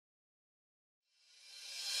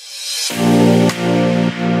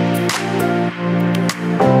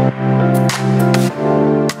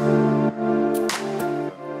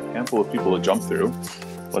Handful of people to jump through.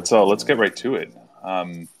 Let's get right to it.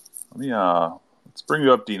 Let's bring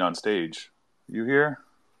you up, Dean, on stage. You here?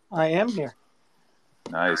 I am here.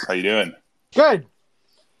 Nice. How you doing? Good.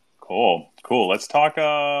 Cool. Let's talk in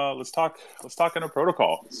a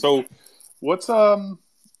protocol. So what's I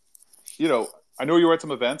know you were at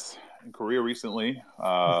some events in Korea recently.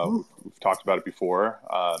 We've talked about it before.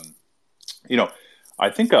 I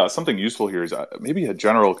think something useful here is maybe a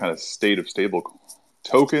general kind of state of stable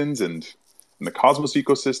tokens and the Cosmos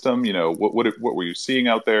ecosystem. What were you seeing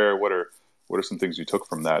out there? What are some things you took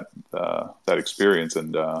from that experience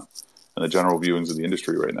and the general viewings of the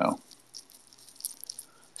industry right now?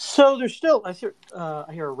 So there's still I hear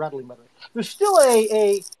a rattling, by the way. There's still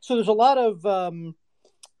so there's a lot of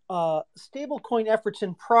stablecoin efforts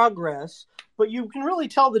in progress, but you can really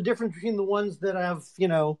tell the difference between the ones that have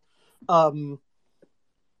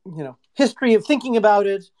history of thinking about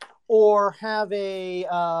it or have a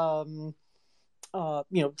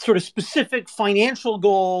sort of specific financial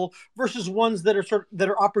goal versus ones that are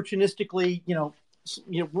opportunistically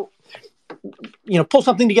pull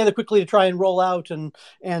something together quickly to try and roll out and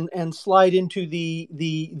slide into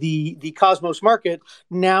the Cosmos market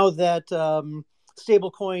now that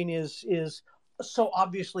stablecoin is so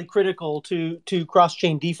obviously critical to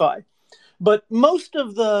cross-chain DeFi. But most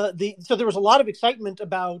of so there was a lot of excitement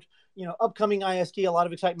about upcoming IST, a lot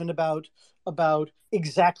of excitement about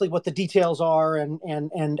exactly what the details are and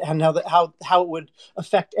how it would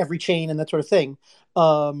affect every chain and that sort of thing.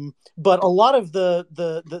 But a lot of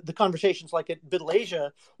the conversations, like at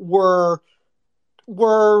BitLasia, were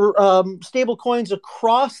stable coins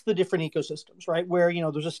across the different ecosystems, right? Where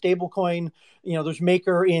there's a stable coin, there's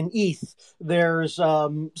Maker in ETH, there's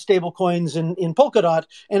stable coins in Polkadot,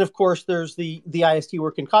 and of course there's the IST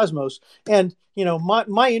work in Cosmos. And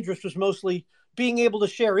my interest was mostly being able to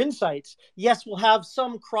share insights. Yes, we'll have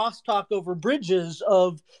some crosstalk over bridges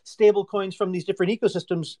of stable coins from these different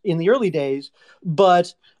ecosystems in the early days,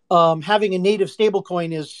 but having a native stable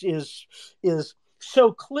coin is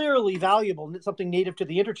so clearly valuable, and it's something native to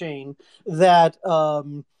the interchain that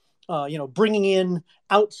bringing in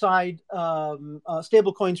outside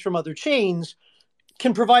stablecoins from other chains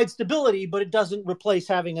can provide stability, but it doesn't replace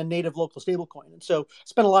having a native local stablecoin. And so I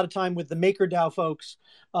spent a lot of time with the MakerDAO folks,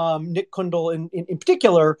 Nick Kundal in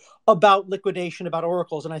particular, about liquidation, about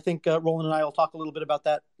oracles. And I think Roland and I will talk a little bit about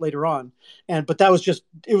that later on. But it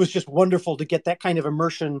was just wonderful to get that kind of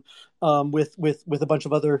immersion with a bunch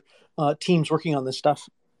of other teams working on this stuff.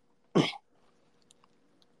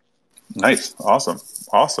 Nice.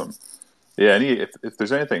 Awesome. Yeah. If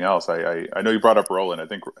there's anything else, I know you brought up Roland. I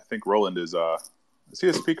think Roland is he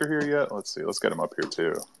a speaker here yet? Let's see. Let's get him up here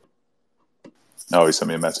too. No, he sent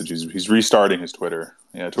me a message. He's restarting his Twitter.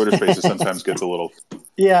 Yeah, Twitter Spaces sometimes gets a little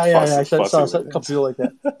I saw a couple people like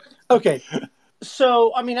that. Okay,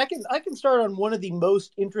 so I can start on one of the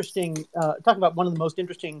most interesting talk about one of the most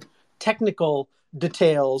interesting technical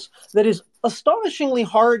details that is astonishingly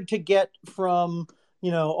hard to get from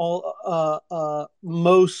all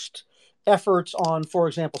most efforts on, for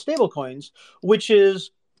example, stablecoins, which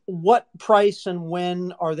is what price and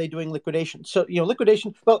when are they doing liquidation? So,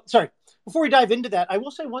 liquidation. Well, sorry. Before we dive into that, I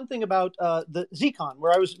will say one thing about the Zcon,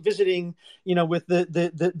 where I was visiting, with the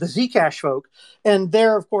Zcash folk, and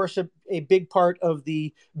they're of course a big part of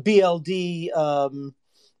the BLD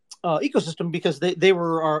ecosystem because they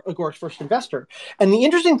were our Agoric's first investor. And the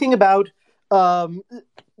interesting thing about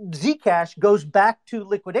Zcash goes back to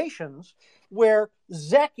liquidations, where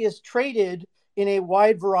ZEC is traded in a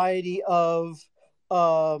wide variety of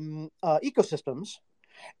ecosystems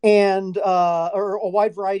and or a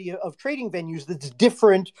wide variety of trading venues that's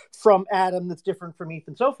different from Atom, that's different from ETH,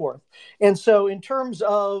 and so forth. And so in terms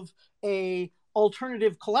of a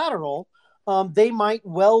alternative collateral, they might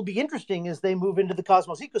well be interesting as they move into the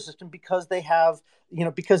Cosmos ecosystem because they have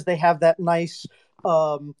that nice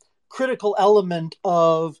critical element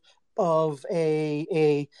of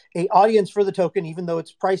a audience for the token, even though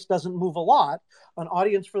its price doesn't move a lot, an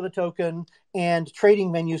audience for the token and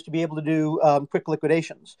trading venues to be able to do quick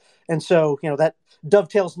liquidations. And so, that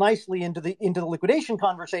dovetails nicely into the liquidation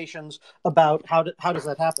conversations about how does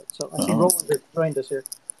that happen. So I see Roland has joined us here.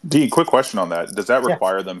 Dean, quick question on that. Does that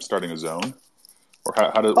require them starting a zone? Or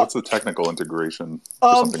what's the technical integration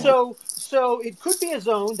for something So it could be a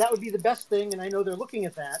zone. That would be the best thing, and I know they're looking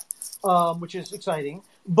at that, which is exciting.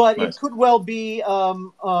 But nice. It could well be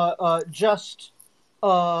just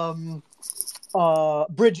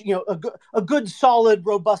bridge, a good, solid,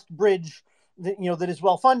 robust bridge that is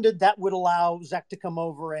well funded, that would allow ZEC to come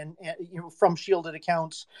over and from shielded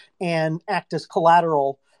accounts and act as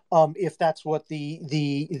collateral if that's what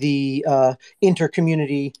the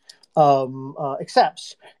inter-community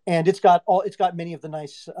accepts. And it's got many of the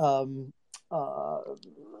nice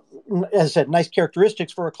as I said, nice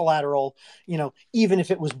characteristics for a collateral, even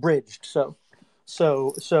if it was bridged. So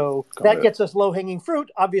that gets us low hanging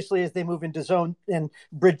fruit. Obviously, as they move into zone and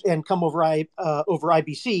bridge and come over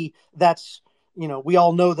IBC, that's, we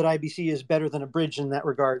all know that IBC is better than a bridge in that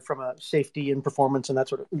regard from a safety and performance and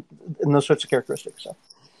those sorts of characteristics. So.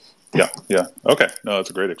 Yeah. Okay. No, that's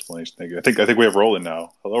a great explanation. Thank you. I think we have Roland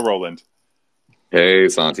now. Hello, Roland. Hey,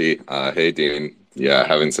 Santi. Hey, Dean. Yeah,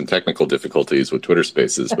 having some technical difficulties with Twitter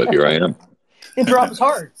Spaces, but here I am. Interop is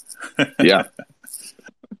hard. Yeah.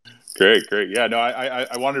 Great. Yeah, no,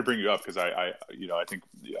 I wanted to bring you up because I think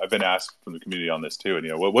I've been asked from the community on this too, and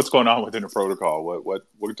what's going on within a protocol, what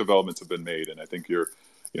developments have been made, and I think you're,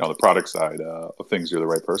 on the product side of things, you're the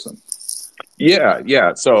right person.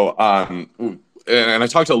 Yeah. So, and I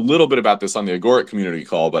talked a little bit about this on the Agoric community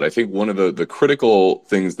call, but I think one of the critical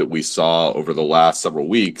things that we saw over the last several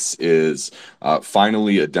weeks is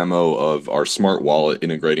finally a demo of our smart wallet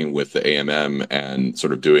integrating with the AMM and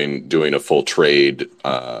sort of doing a full trade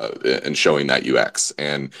and showing that UX.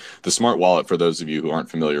 And the smart wallet, for those of you who aren't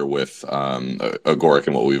familiar with Agoric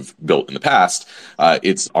and what we've built in the past,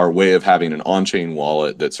 it's our way of having an on-chain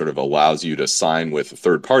wallet that sort of allows you to sign with a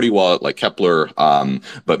third-party wallet like Kepler,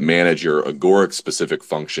 but manage your Agoric specific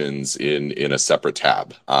functions in a separate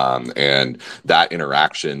tab, and that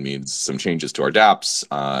interaction means some changes to our dApps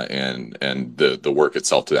and the work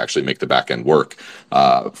itself to actually make the backend work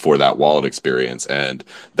for that wallet experience. And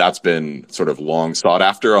that's been sort of long sought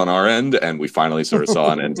after on our end, and we finally sort of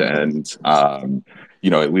saw an end to end,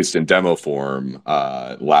 at least in demo form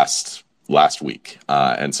last week.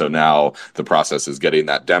 And so now the process is getting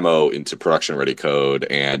that demo into production ready code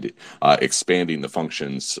and expanding the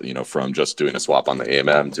functions, from just doing a swap on the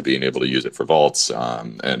AMM to being able to use it for vaults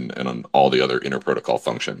and on all the other inter protocol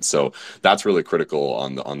functions. So that's really critical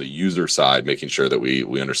on the user side, making sure that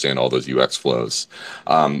we understand all those UX flows.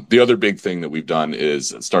 The other big thing that we've done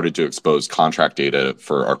is started to expose contract data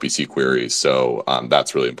for RPC queries. So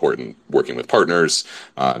that's really important, working with partners.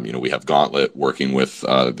 We have Gauntlet working with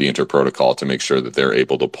the inter protocol to make sure that they're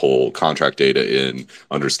able to pull contract data in,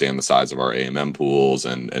 understand the size of our AMM pools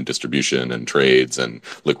and distribution and trades and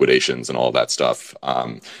liquidations and all that stuff.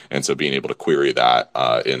 And so being able to query that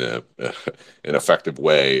in an effective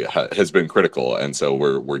way has been critical. And so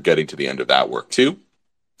we're getting to the end of that work too.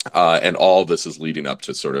 And all of this is leading up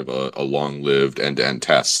to sort of a long-lived end-to-end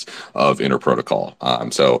test of inter-protocol.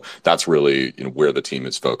 So that's really where the team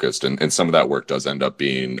is focused, and some of that work does end up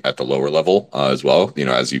being at the lower level as well.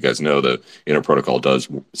 As you guys know, the inter-protocol does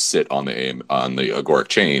sit on the Agoric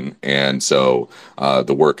chain, and so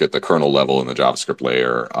the work at the kernel level and the JavaScript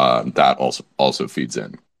layer that also feeds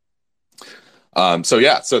in. So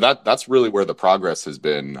that's really where the progress has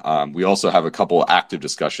been. We also have a couple active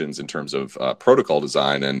discussions in terms of protocol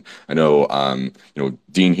design, and I know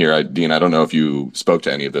Dean here. Dean, I don't know if you spoke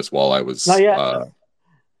to any of this while I was. Not yet.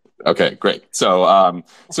 Okay, great. So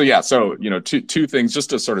two things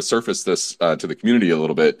just to sort of surface this to the community a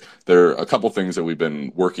little bit. There are a couple things that we've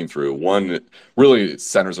been working through. One really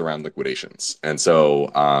centers around liquidations, and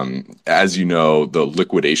so as you know, the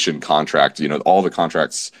liquidation contract, all the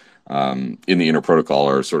contracts in the inter protocol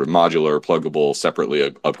are sort of modular, pluggable, separately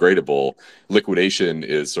upgradable. Liquidation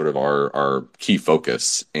is sort of our key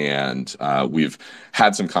focus, and we've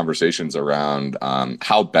had some conversations around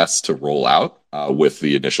how best to roll out with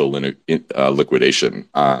the initial liquidation.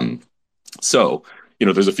 So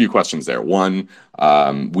there's a few questions there. One,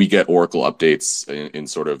 we get Oracle updates in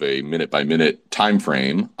sort of a minute-by-minute time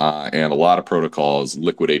frame, and a lot of protocols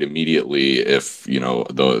liquidate immediately if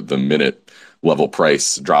the minute level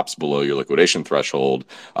price drops below your liquidation threshold.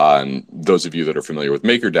 And those of you that are familiar with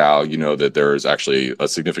MakerDAO, you know that there is actually a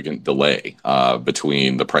significant delay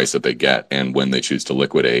between the price that they get and when they choose to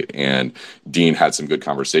liquidate. And Dean had some good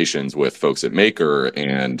conversations with folks at Maker,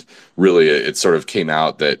 and really it sort of came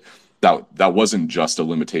out that wasn't just a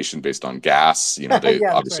limitation based on gas.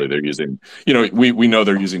 They're using, we know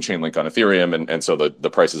they're using Chainlink on Ethereum, and so the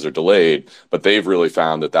prices are delayed, but they've really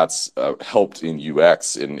found that that's helped in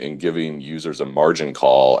UX in giving users a margin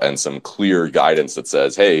call and some clear guidance that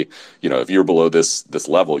says, hey, if you're below this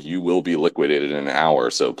level, you will be liquidated in an hour,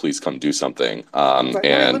 so please come do something.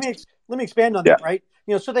 Right. Let let me expand on that, right?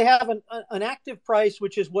 So they have an active price,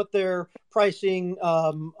 which is what they're pricing,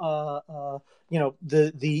 the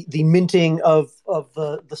minting of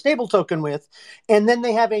the stable token with, and then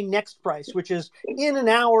they have a next price, which is in an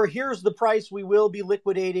hour. Here's the price we will be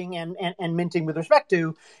liquidating and minting with respect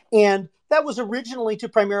to, and that was originally to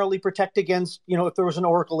primarily protect against, if there was an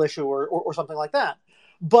Oracle issue or something like that.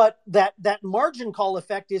 But that margin call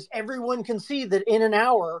effect is everyone can see that in an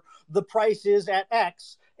hour the price is at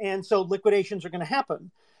X, and so liquidations are going to happen,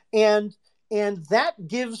 and that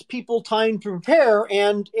gives people time to prepare,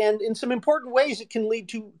 and in some important ways it can lead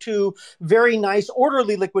to very nice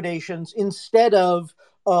orderly liquidations instead of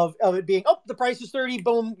it being, the price is 30,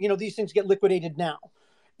 boom, these things get liquidated now.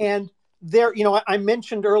 And there, I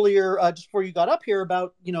mentioned earlier, just before you got up here,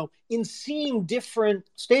 about, in seeing different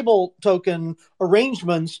stable token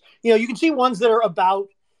arrangements, you can see ones that are about,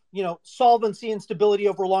 solvency and stability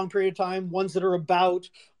over a long period of time, ones that are about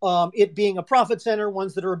it being a profit center,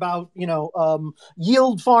 ones that are about,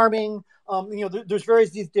 yield farming. There's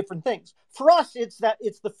various these different things. For us, it's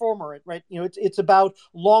the former, right? It's about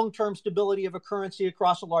long-term stability of a currency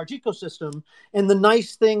across a large ecosystem. And the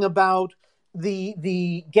nice thing about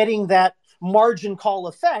the getting that margin call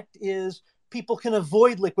effect is people can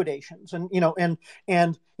avoid liquidations, and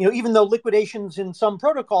even though liquidations in some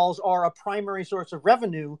protocols are a primary source of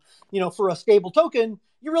revenue, for a stable token,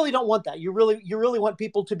 you really don't want that. You really want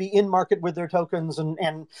people to be in market with their tokens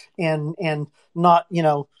and not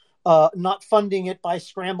not funding it by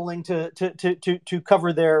scrambling to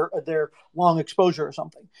cover their long exposure or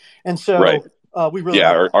something. And so right. We really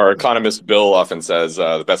our economist Bill often says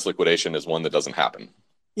the best liquidation is one that doesn't happen.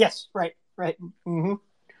 Yes, right. Mm-hmm.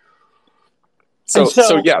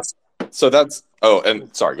 So yes. So that's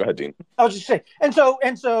and sorry, go ahead, Dean. I was just saying, and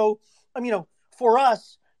so for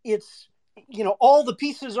us, it's all the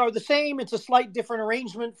pieces are the same. It's a slight different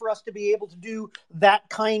arrangement for us to be able to do that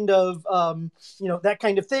kind of that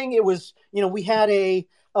kind of thing. It was we had a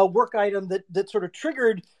work item that sort of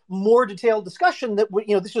triggered more detailed discussion that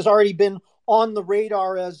this has already been on the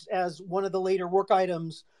radar as one of the later work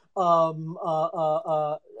items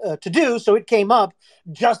to do. So it came up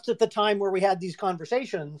just at the time where we had these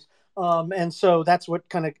conversations. And so that's what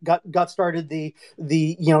kind of got started the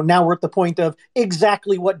now we're at the point of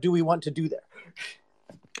exactly what do we want to do there.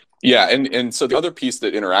 Yeah, and so the other piece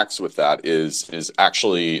that interacts with that is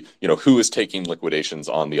actually who is taking liquidations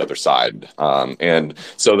on the other side, and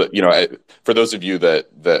so that for those of you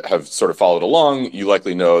that have sort of followed along, you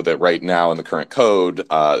likely know that right now in the current code,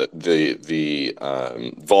 the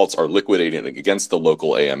vaults are liquidating against the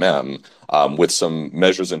local AMM with some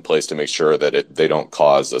measures in place to make sure that they don't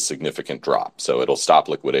cause a significant drop. So it'll stop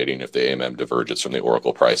liquidating if the AMM diverges from the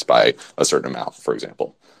Oracle price by a certain amount, for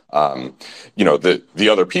example. The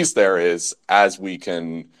other piece there is, as we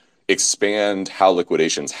can expand how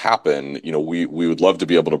liquidations happen, we would love to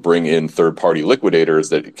be able to bring in third-party liquidators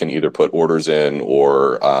that can either put orders in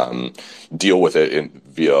or deal with it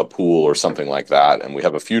via a pool or something like that. And we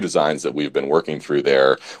have a few designs that we've been working through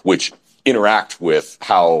there, which interact with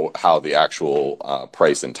how the actual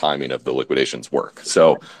price and timing of the liquidations work.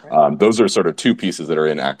 So those are sort of two pieces that are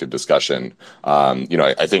in active discussion.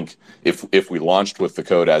 I think if we launched with the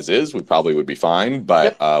code as is, we probably would be fine,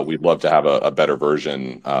 but we'd love to have a better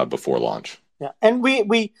version before launch. Yeah, and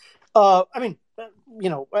we as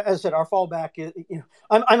I said, our fallback is,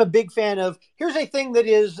 I'm a big fan of, here's a thing that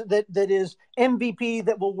is MVP,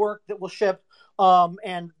 that will work, that will ship.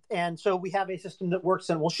 And so we have a system that works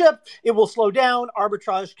and will ship. It will slow down.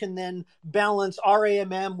 Arbitrage can then balance our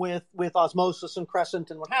AMM with Osmosis and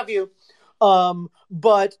Crescent and what have you. When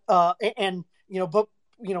I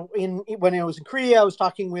was in Korea, I was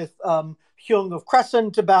talking with Hyung of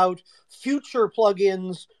Crescent about future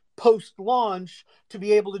plugins post-launch to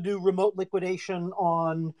be able to do remote liquidation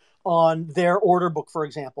on their order book, for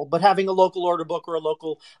example. But having a local order book or a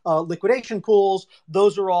local liquidation pools,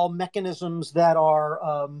 those are all mechanisms that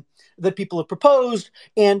are that people have proposed,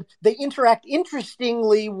 and they interact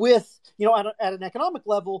interestingly with, at an economic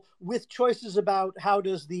level, with choices about how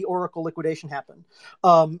does the Oracle liquidation happen,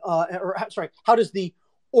 how does the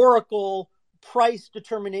Oracle price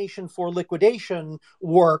determination for liquidation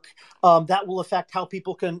work. That will affect how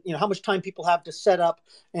people can, how much time people have to set up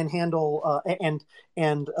and handle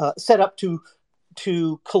and set up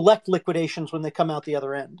to collect liquidations when they come out the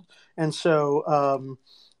other end. And so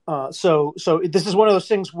this is one of those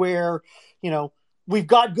things where, we've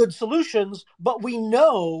got good solutions, but we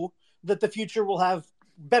know that the future will have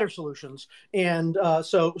better solutions. And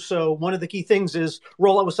so one of the key things is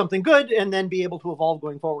roll out with something good and then be able to evolve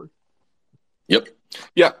going forward. Yep.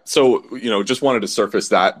 Yeah, so just wanted to surface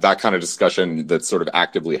that kind of discussion that's sort of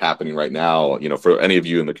actively happening right now. For any of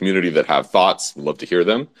you in the community that have thoughts, we'd love to hear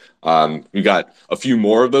them. We got a few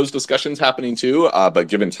more of those discussions happening too, but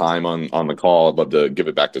given time on the call, I'd love to give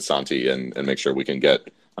it back to Santi and make sure we can get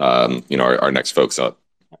our next folks up.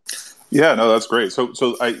 Yeah, no, that's great. So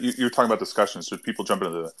you're talking about discussions. Should people jump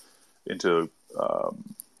into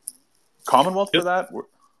Commonwealth for that?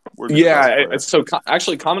 Yeah, so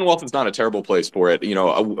actually, Commonwealth is not a terrible place for it.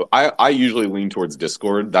 I usually lean towards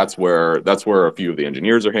Discord. That's where a few of the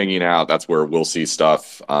engineers are hanging out. That's where we'll see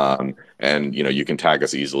stuff, and you can tag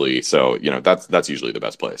us easily. So that's usually the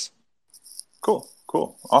best place. Cool,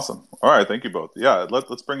 awesome. All right, thank you both. Yeah,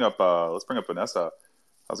 let's bring up Vanessa.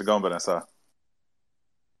 How's it going, Vanessa?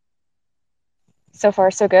 So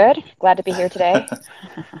far, so good. Glad to be here today.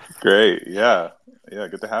 Great. Yeah,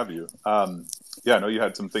 good to have you. I know you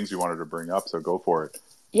had some things you wanted to bring up, so go for it.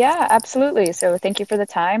 Yeah, absolutely. So thank you for the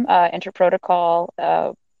time. Interprotocol,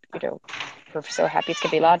 we're so happy it's going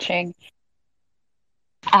to be launching.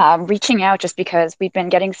 Reaching out just because we've been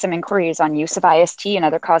getting some inquiries on use of IST and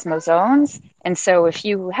other Cosmos zones. And so if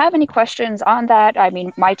you have any questions on that, I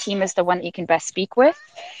mean, my team is the one that you can best speak with.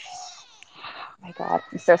 Oh my God,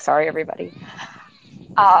 I'm so sorry, everybody.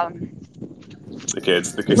 The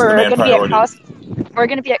kids, the we're man priority. We're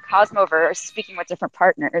going to be at Cosmoverse speaking with different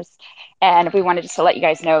partners. And we wanted just to let you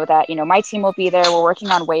guys know that, my team will be there. We're working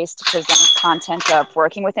on ways to present content of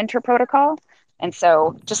working with Interprotocol. And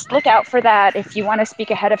so just look out for that. If you want to speak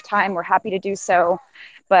ahead of time, we're happy to do so.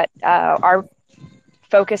 But our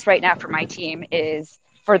focus right now for my team is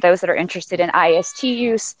for those that are interested in IST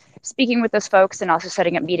use, speaking with those folks, and also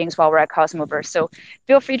setting up meetings while we're at Cosmoverse. So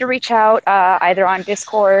feel free to reach out either on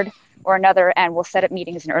Discord or another, and we'll set up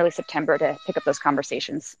meetings in early September to pick up those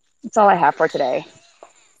conversations. That's all I have for today.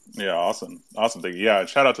 Yeah, awesome. Thank you. Yeah,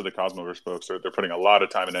 shout out to the Cosmoverse folks. They're putting a lot of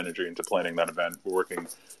time and energy into planning that event. We're working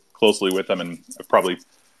closely with them, and I've probably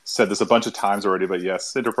said this a bunch of times already, but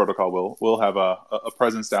yes, Interprotocol will have a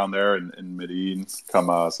presence down there in Medellin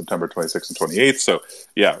come September 26th and 28th. So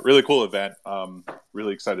yeah, really cool event.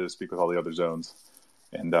 Really excited to speak with all the other zones.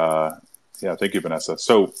 And thank you, Vanessa.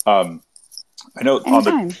 So I know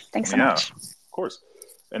anytime. Thanks so much. Of course.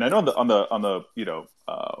 And I know on the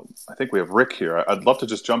I think we have Rick here. I'd love to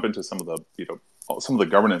just jump into some of the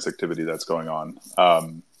governance activity that's going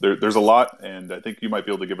on. There's a lot, and I think you might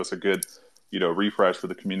be able to give us a good refresh for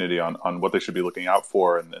the community on what they should be looking out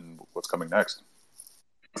for and what's coming next.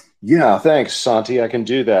 Yeah, thanks, Santi. I can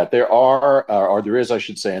do that. There is, I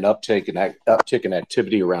should say, an uptick in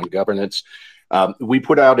activity around governance. We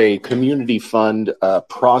put out a community fund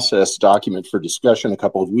process document for discussion a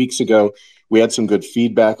couple of weeks ago. We had some good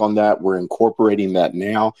feedback on that. We're incorporating that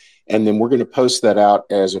now. And then we're going to post that out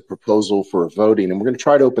as a proposal for a voting. And we're going to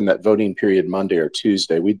try to open that voting period Monday or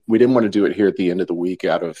Tuesday. We didn't want to do it here at the end of the week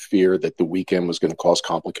out of fear that the weekend was going to cause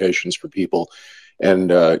complications for people. And,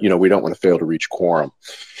 we don't want to fail to reach quorum.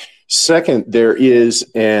 Second, there is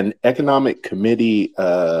an economic committee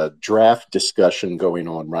draft discussion going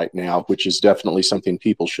on right now, which is definitely something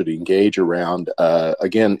people should engage around.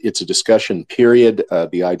 Again, it's a discussion period.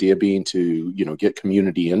 The idea being to, get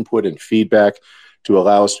community input and feedback to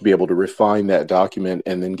allow us to be able to refine that document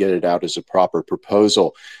and then get it out as a proper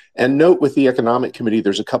proposal. And note with the economic committee,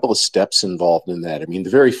 there's a couple of steps involved in that. I mean,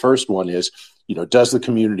 the very first one is, does the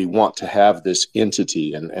community want to have this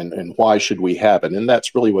entity and why should we have it? And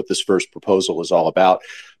that's really what this first proposal is all about.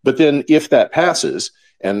 But then if that passes,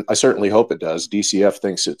 and I certainly hope it does, DCF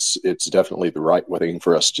thinks it's definitely the right thing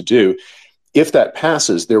for us to do. If that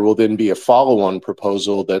passes, there will then be a follow-on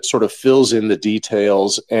proposal that sort of fills in the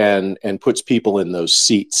details and puts people in those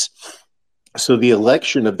seats. So the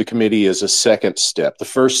election of the committee is a second step. The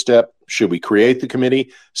first step, should we create the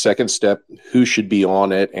committee? Second step, who should be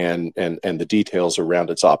on it and the details around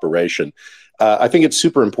its operation. I think it's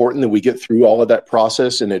super important that we get through all of that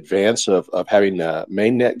process in advance of having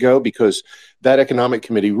mainnet go, because that economic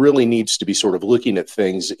committee really needs to be sort of looking at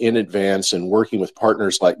things in advance and working with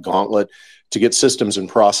partners like Gauntlet to get systems and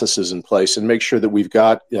processes in place and make sure that we've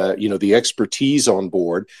got the expertise on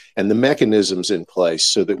board and the mechanisms in place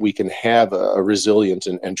so that we can have a resilient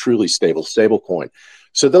and truly stable stablecoin.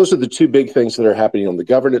 So those are the two big things that are happening on the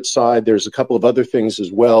governance side. There's a couple of other things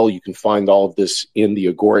as well. You can find all of this in the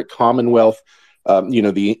Agoric Commonwealth.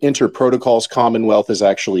 The Interprotocols Commonwealth is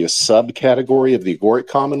actually a subcategory of the Agoric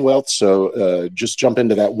Commonwealth. So just jump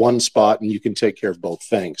into that one spot and you can take care of both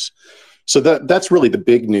things. So that's really the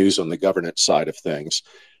big news on the governance side of things.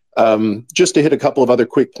 Just to hit a couple of other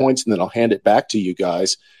quick points, and then I'll hand it back to you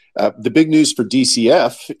guys. The big news for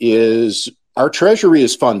DCF is our treasury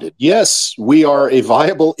is funded. Yes, we are a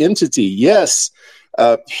viable entity. Yes,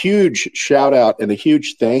 Huge shout out and a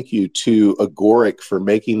huge thank you to Agoric for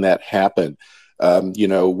making that happen.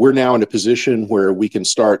 We're now in a position where we can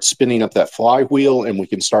start spinning up that flywheel, and we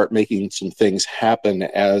can start making some things happen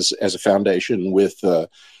as a foundation with,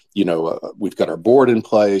 we've got our board in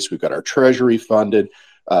place, we've got our treasury funded.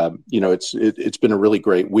 It's been a really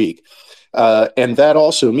great week. And that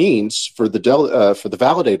also means for the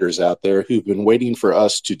validators out there who've been waiting for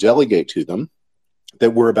us to delegate to them,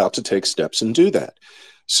 that we're about to take steps and do that.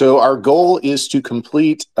 So our goal is to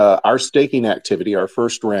complete our staking activity, our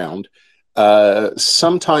first round,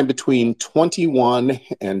 sometime between 21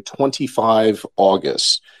 and 25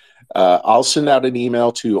 August. I'll send out an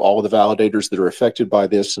email to all of the validators that are affected by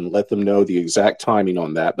this and let them know the exact timing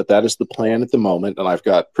on that. But that is the plan at the moment, and I've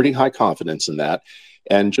got pretty high confidence in that.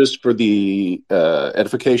 And just for the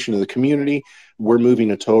edification of the community, we're moving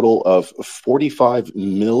a total of 45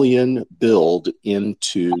 million build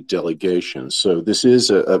into delegation. So this is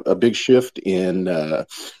a big shift in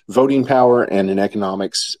voting power and in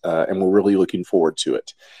economics, and we're really looking forward to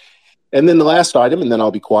it. And then the last item, and then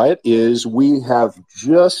I'll be quiet, is we have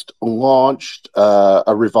just launched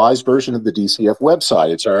a revised version of the DCF website.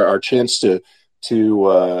 It's our chance to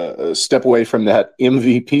step away from that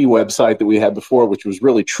MVP website that we had before, which was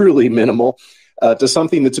really truly minimal, to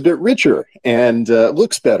something that's a bit richer and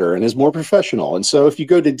looks better and is more professional. And so if you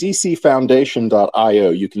go to dcfoundation.io,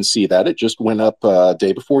 you can see that. It just went up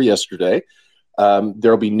day before yesterday.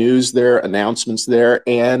 There'll be news there, announcements there,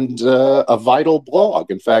 and a vital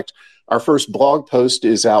blog. In fact, our first blog post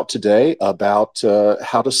is out today about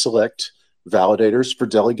how to select validators for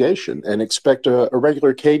delegation, and expect a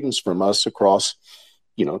regular cadence from us across,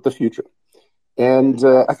 the future. And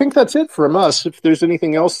I think that's it from us. If there's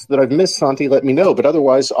anything else that I've missed, Santi, let me know. But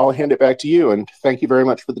otherwise, I'll hand it back to you. And thank you very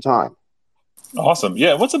much for the time. Awesome.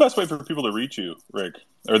 Yeah. What's the best way for people to reach you, Rick,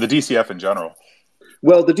 or the DCF in general?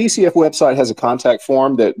 Well, the DCF website has a contact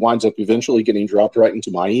form that winds up eventually getting dropped right into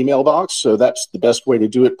my email box. So that's the best way to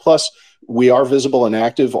do it. Plus, we are visible and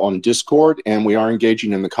active on Discord, and we are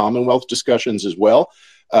engaging in the Commonwealth discussions as well.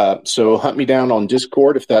 So hunt me down on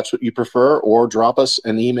Discord if that's what you prefer, or drop us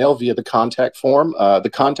an email via the contact form. The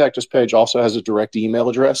contact us page also has a direct email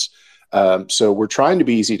address. So we're trying to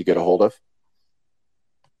be easy to get a hold of.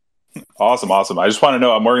 Awesome. I just want to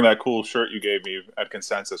know, I'm wearing that cool shirt you gave me at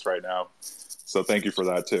Consensus right now. So thank you for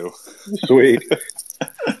that too. Sweet.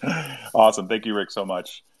 Awesome. Thank you, Rick, so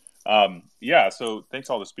much. So thanks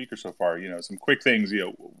to all the speakers so far. Some quick things,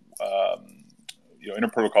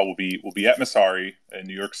 Interprotocol will be at Masari in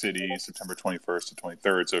New York City, September 21st to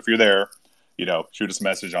 23rd. So if you're there, shoot us a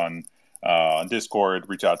message on Discord,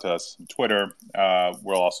 reach out to us on Twitter.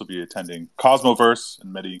 We'll also be attending Cosmoverse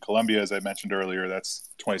in Medellin, Colombia, as I mentioned earlier. That's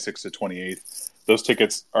 26th to 28th. Those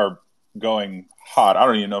tickets are going hot. I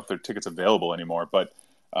don't even know if there are tickets available anymore, but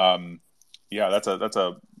that's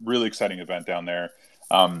a really exciting event down there.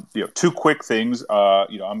 Two quick things.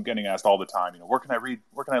 I'm getting asked all the time, where can I read?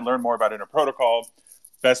 Where can I learn more about Interprotocol?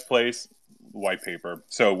 Best place, white paper.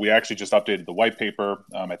 So we actually just updated the white paper.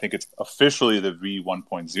 I think it's officially the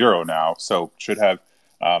V1.0 now, so should have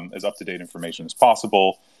as up-to-date information as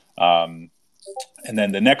possible. And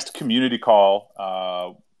then the next community call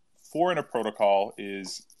for Interprotocol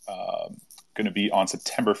is going to be on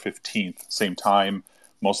September 15th, same time.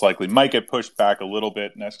 Most likely might get pushed back a little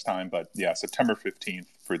bit next time, but yeah, September 15th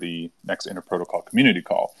for the next Interprotocol community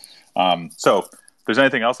call. So if there's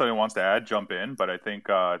anything else anyone wants to add, jump in, but I think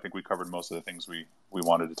we covered most of the things we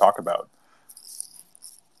wanted to talk about.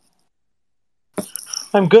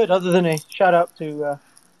 I'm good, other than a shout out to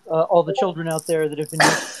all the children out there that have been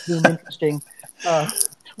doing interesting.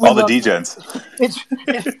 All the degens.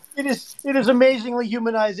 It is amazingly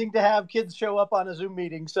humanizing to have kids show up on a Zoom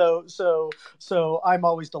meeting. So I'm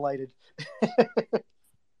always delighted.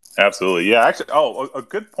 Absolutely, yeah. Actually, a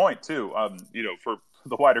good point too. For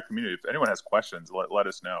the wider community, if anyone has questions, let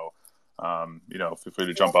us know. Feel free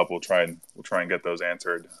to jump up. We'll try and get those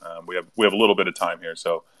answered. We have a little bit of time here,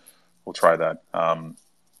 so we'll try that.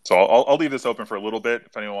 So I'll leave this open for a little bit.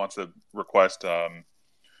 If anyone wants to request, our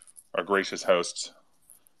gracious hosts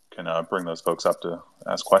can bring those folks up to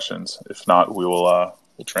ask questions. If not, we'll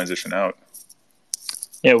transition out.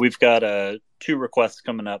 Yeah, we've got 2 requests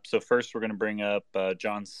coming up. So first, we're going to bring up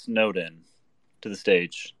John Snowden to the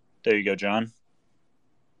stage. There you go, John.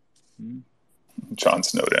 John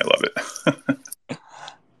Snowden, I love it.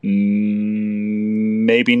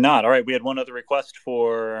 Maybe not. All right, we had one other request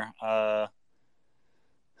for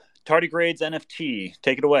Tardigrades NFT.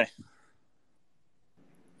 Take it away.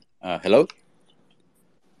 Hello?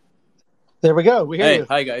 There we go. We hear you.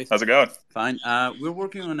 Hi guys. How's it going? Fine. We're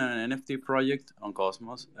working on an NFT project on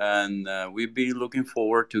Cosmos, and we've been looking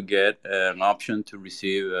forward to get an option to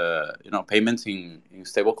receive, payments in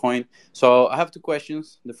stablecoin. So I have two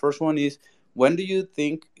questions. The first one is, when do you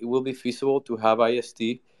think it will be feasible to have IST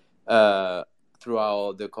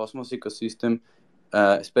throughout the Cosmos ecosystem,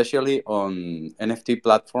 especially on NFT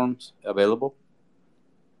platforms available?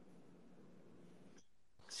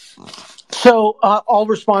 So I'll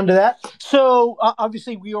respond to that. So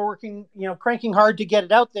obviously we are working, cranking hard to get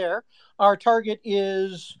it out there. Our target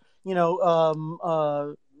is,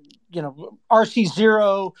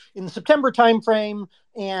 RC0 in the September timeframe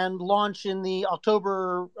and launch in the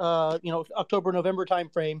October-November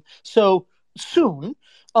timeframe. So soon.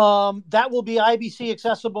 That will be IBC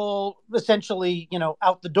accessible essentially,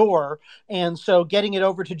 out the door. And so getting it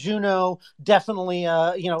over to Juno definitely,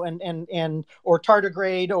 or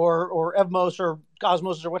tardigrade or Evmos or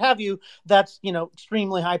Cosmos or what have you, that's,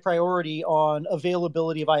 extremely high priority on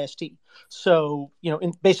availability of IST. So,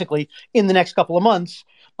 basically in the next couple of months,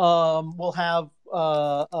 we'll have,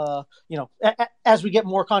 as we get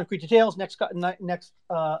more concrete details, next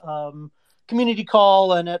community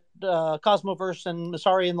call and at Cosmoverse and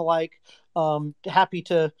Masari and the like. Happy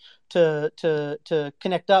to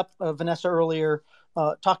connect up. Vanessa earlier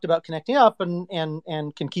talked about connecting up and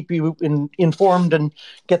can keep you informed and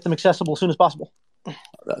get them accessible as soon as possible.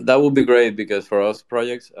 That would be great, because for us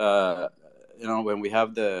projects, when we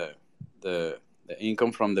have the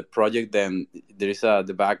income from the project, then there is a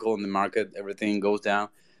debacle in the market. Everything goes down.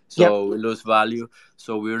 So we lose value.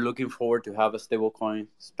 So we're looking forward to have a stable coin,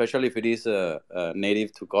 especially if it is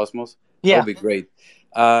native to Cosmos. That would be great.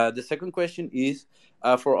 The second question is,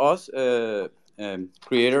 for us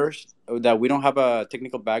creators that we don't have a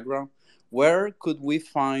technical background, where could we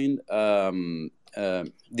find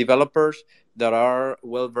developers that are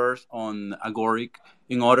well-versed on Agoric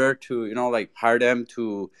in order to, hire them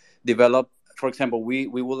to develop? For example, we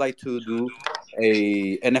would like to do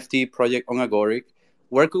a NFT project on Agoric.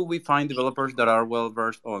 Where could we find developers that are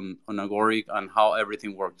well-versed on Agoric and how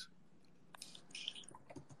everything works?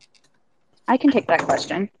 I can take that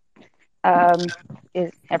question.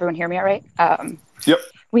 Is everyone hear me all right? Yep.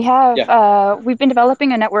 We have we've been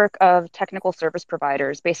developing a network of technical service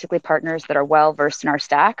providers, basically partners that are well-versed in our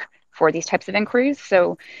stack for these types of inquiries.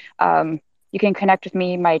 So you can connect with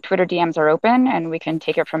me. My Twitter DMs are open, and we can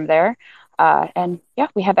take it from there.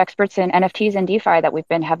 We have experts in NFTs and DeFi that we've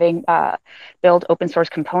been having build open source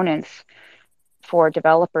components for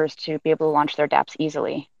developers to be able to launch their dApps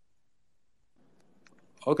easily.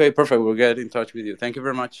 Okay, perfect. We'll get in touch with you. Thank you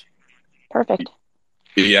very much. Perfect.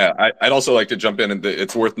 Yeah, I'd also like to jump in, and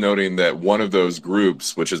it's worth noting that one of those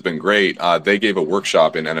groups, which has been great, they gave a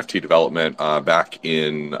workshop in NFT development back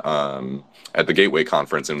in at the Gateway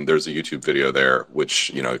conference, and there's a YouTube video there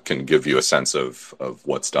which can give you a sense of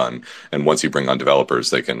what's done. And once you bring on developers,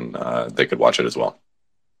 they could watch it as well.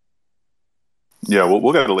 Yeah,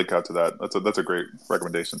 we'll get a link out to that. That's a great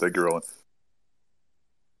recommendation. Thank you, Roland.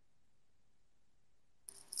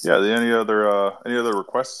 Yeah, any other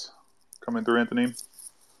requests coming through, Anthony?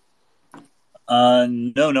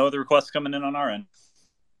 No other requests coming in on our end.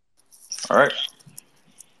 All right.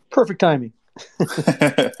 Perfect timing.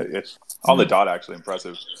 Yes. On the dot, actually.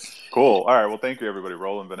 Impressive. Cool. All right. Well, thank you, everybody.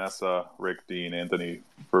 Roland, Vanessa, Rick, Dean, Anthony,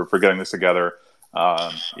 for getting this together.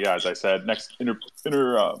 As I said, next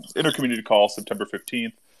inter-community call, September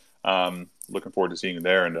 15th. Looking forward to seeing you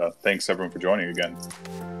there. And thanks, everyone, for joining again.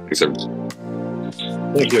 Thanks, everyone.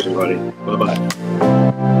 Thank you, everybody.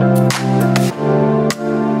 Bye-bye.